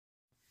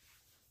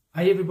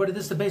Hi everybody,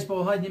 this is the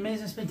Baseball HUD, the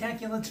amazing,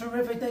 spectacular,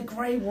 terrific, the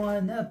great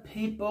one, the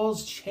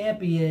people's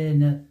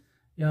champion,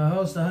 your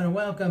host, the HUD, and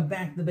welcome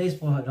back to the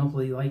Baseball HUD.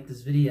 Hopefully you like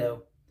this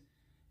video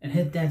and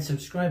hit that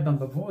subscribe button.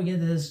 Before we get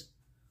into this,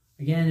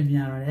 again, if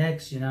you're not on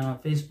X, you're not on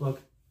Facebook,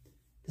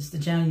 this is the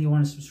channel you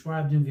want to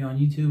subscribe to. If you're on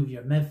YouTube, if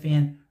you're a Met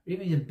fan, or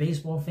even if you're a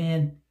baseball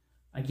fan,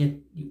 I get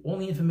you all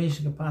the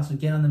information you can possibly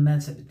get on the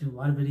Mets. I've been doing a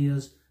lot of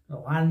videos, a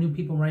lot of new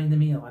people writing to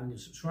me, a lot of new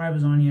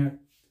subscribers on here.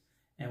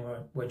 And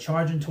we're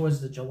charging towards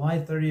the July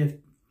 30th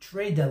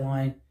trade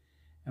deadline,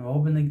 and we're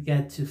hoping to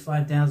get to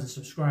 5,000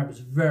 subscribers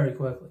very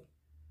quickly.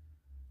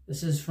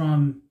 This is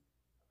from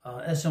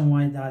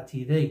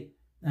SNY.TV.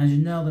 Now, as you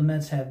know, the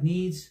Mets have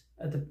needs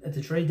at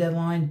the trade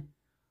deadline.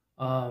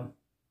 I've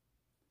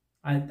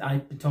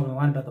been talking a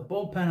lot about the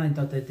bullpen. I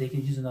thought that they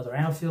could use another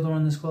outfielder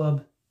on this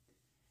club.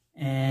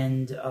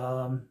 And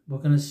we're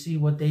going to see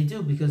what they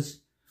do, because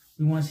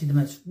we want to see the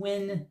Mets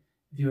win.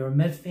 If you're a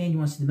Met fan, you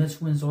want to see the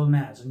Mets win, it's all that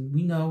matters. And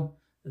we know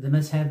that the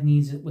Mets have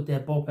needs with their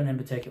bullpen in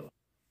particular.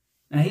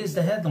 Now, here's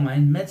the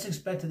headline. Mets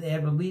expected to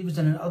add relievers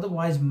in an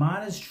otherwise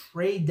modest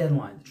trade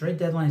deadline. The trade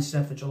deadline is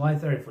set for July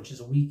 30th, which is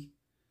a week,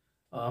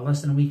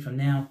 less than a week from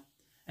now.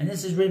 And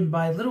this is written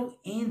by little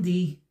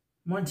Andy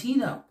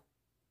Martino,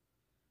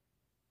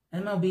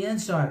 MLB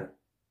insider.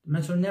 The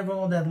Mets were never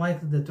all that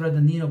likely to thread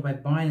the needle by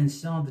buying and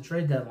selling the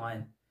trade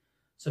deadline,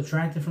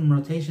 subtracted from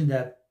rotation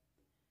depth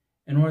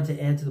in order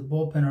to add to the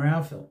bullpen or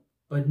outfield.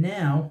 But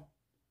now,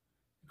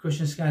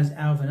 Christian Sky's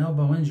out of an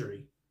elbow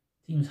injury.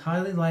 The team is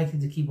highly likely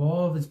to keep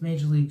all of its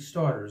major league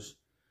starters,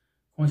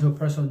 according to a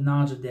person with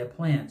knowledge of their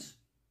plans.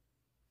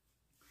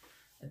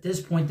 At this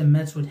point, the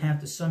Mets would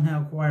have to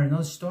somehow acquire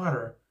another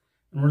starter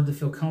in order to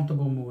feel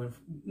comfortable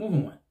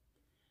moving one.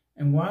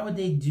 And why would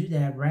they do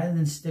that rather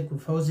than stick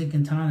with Jose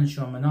Quintana and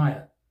Sean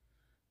Manaea?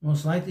 The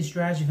most likely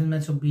strategy for the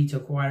Mets will be to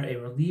acquire a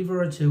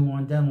reliever or two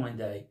on deadline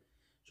day,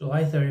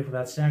 July 30th,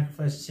 without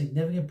sacrificing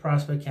significant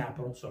prospect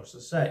capital,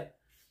 sources say.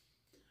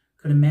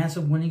 Could a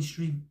massive winning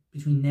streak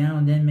between now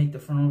and then make the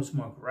front office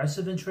more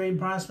aggressive in trading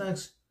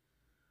prospects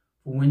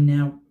for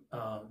win-now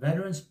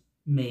veterans?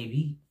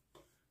 Maybe.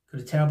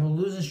 Could a terrible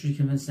losing streak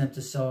convince them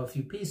to sell a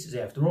few pieces?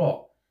 After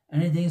all,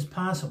 anything is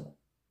possible.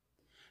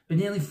 But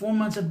nearly 4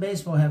 months of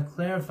baseball have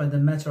clarified the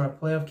Mets are a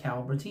playoff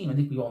caliber team. I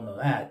think we all know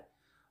that.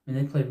 I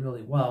mean, they played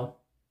really well.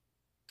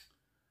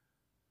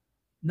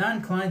 Not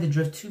inclined to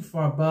drift too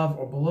far above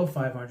or below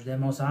 500, their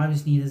most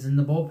obvious need is in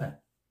the bullpen.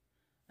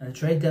 And the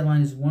trade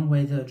deadline is one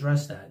way to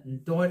address that.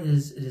 And though it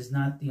is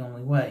not the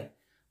only way.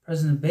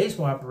 President of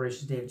Baseball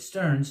Operations, David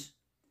Stearns,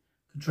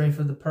 could trade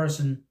for the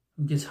person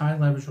who gets high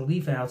leverage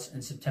relief outs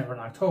in September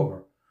and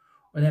October.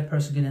 Or that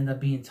person could end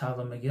up being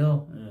Tyler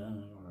McGill,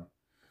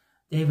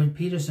 David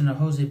Peterson, or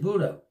Jose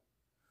Butto.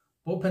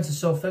 Bullpens are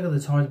so fickle that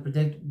it's hard to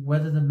predict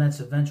whether the Mets'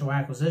 eventual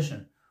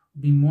acquisition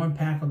will be more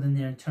impactful than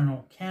their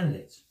internal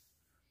candidates.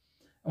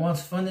 And while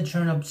it's fun to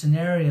turn up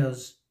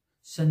scenarios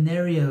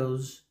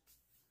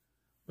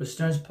where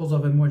Stearns pulls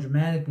off a more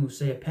dramatic move,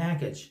 say a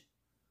package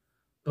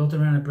built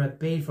around a Brett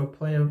Baty for a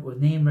player with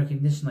name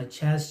recognition like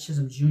Chaz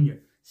Chisholm Jr.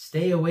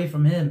 Stay away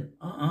from him.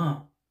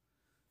 If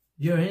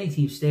you're any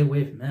team, stay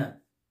away from him.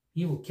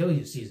 He will kill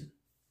your season.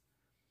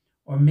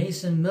 Or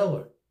Mason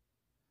Miller.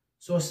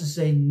 Sources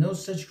say no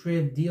such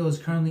creative deal is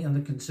currently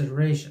under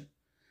consideration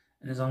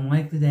and is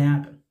unlikely to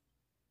happen.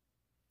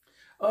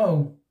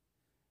 Oh,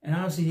 and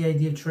obviously the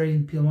idea of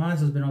trading Pete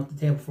Alonso has been off the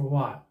table for a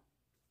while.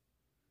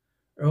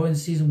 Early in the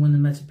season, when the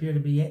Mets appeared to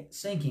be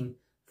sinking,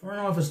 the front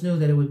office knew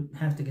that it would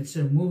have to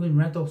consider moving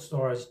rental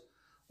stars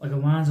like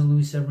Alonso,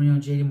 Luis Severino,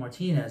 and J.D.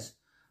 Martinez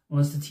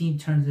unless the team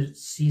turned the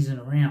season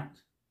around.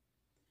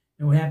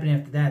 And what happened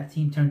after that? The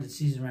team turned the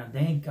season around.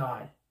 Thank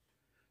God.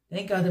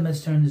 Thank God the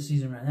Mets turned the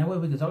season around. That way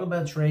we can talk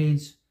about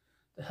trades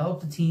to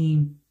help the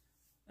team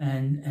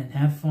and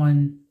have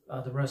fun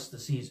the rest of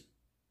the season.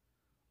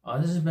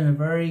 This has been a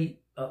very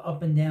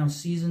up and down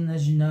season,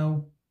 as you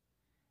know.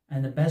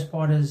 And the best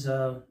part is,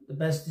 the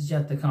best is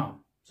yet to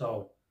come.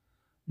 So,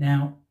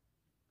 now,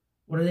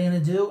 what are they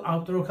going to do?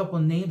 I'll throw a couple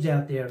of names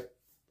out there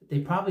that they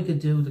probably could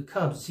do. The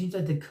Cubs. It seems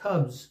like the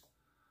Cubs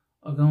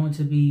are going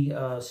to be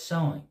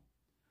selling.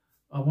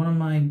 One of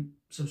my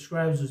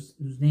subscribers,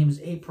 whose name is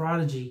A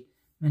Prodigy,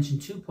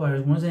 mentioned two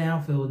players. One's an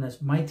outfielder, and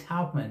that's Mike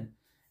Tauchman,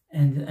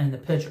 and the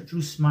pitcher,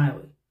 Drew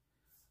Smiley,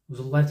 who's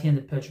a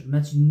left-handed pitcher. The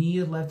Mets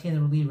need a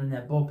left-handed reliever in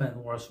that bullpen in the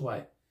worst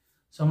way.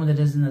 Someone that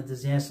isn't a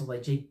disaster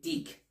like Jay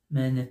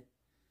Diekman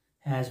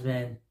has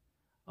been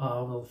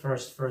over the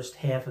first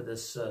half of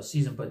this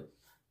season. But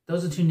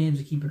those are two names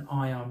to keep an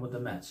eye on with the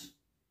Mets.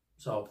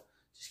 So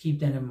just keep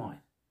that in mind.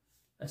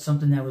 That's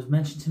something that was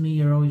mentioned to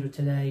me earlier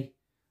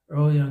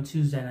on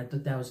Tuesday, and I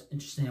thought that was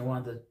interesting. I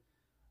wanted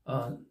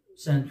to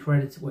send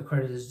credit to where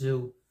credit is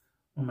due.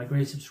 One of my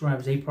great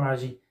subscribers, A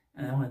Prodigy,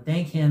 and I want to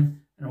thank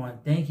him, and I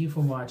want to thank you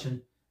for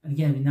watching. And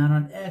again, if you're not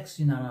on X,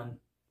 you're not on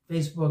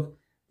Facebook,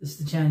 this is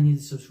the channel you need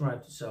to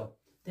subscribe to. So,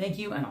 thank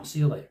you, and I'll see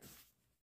you later.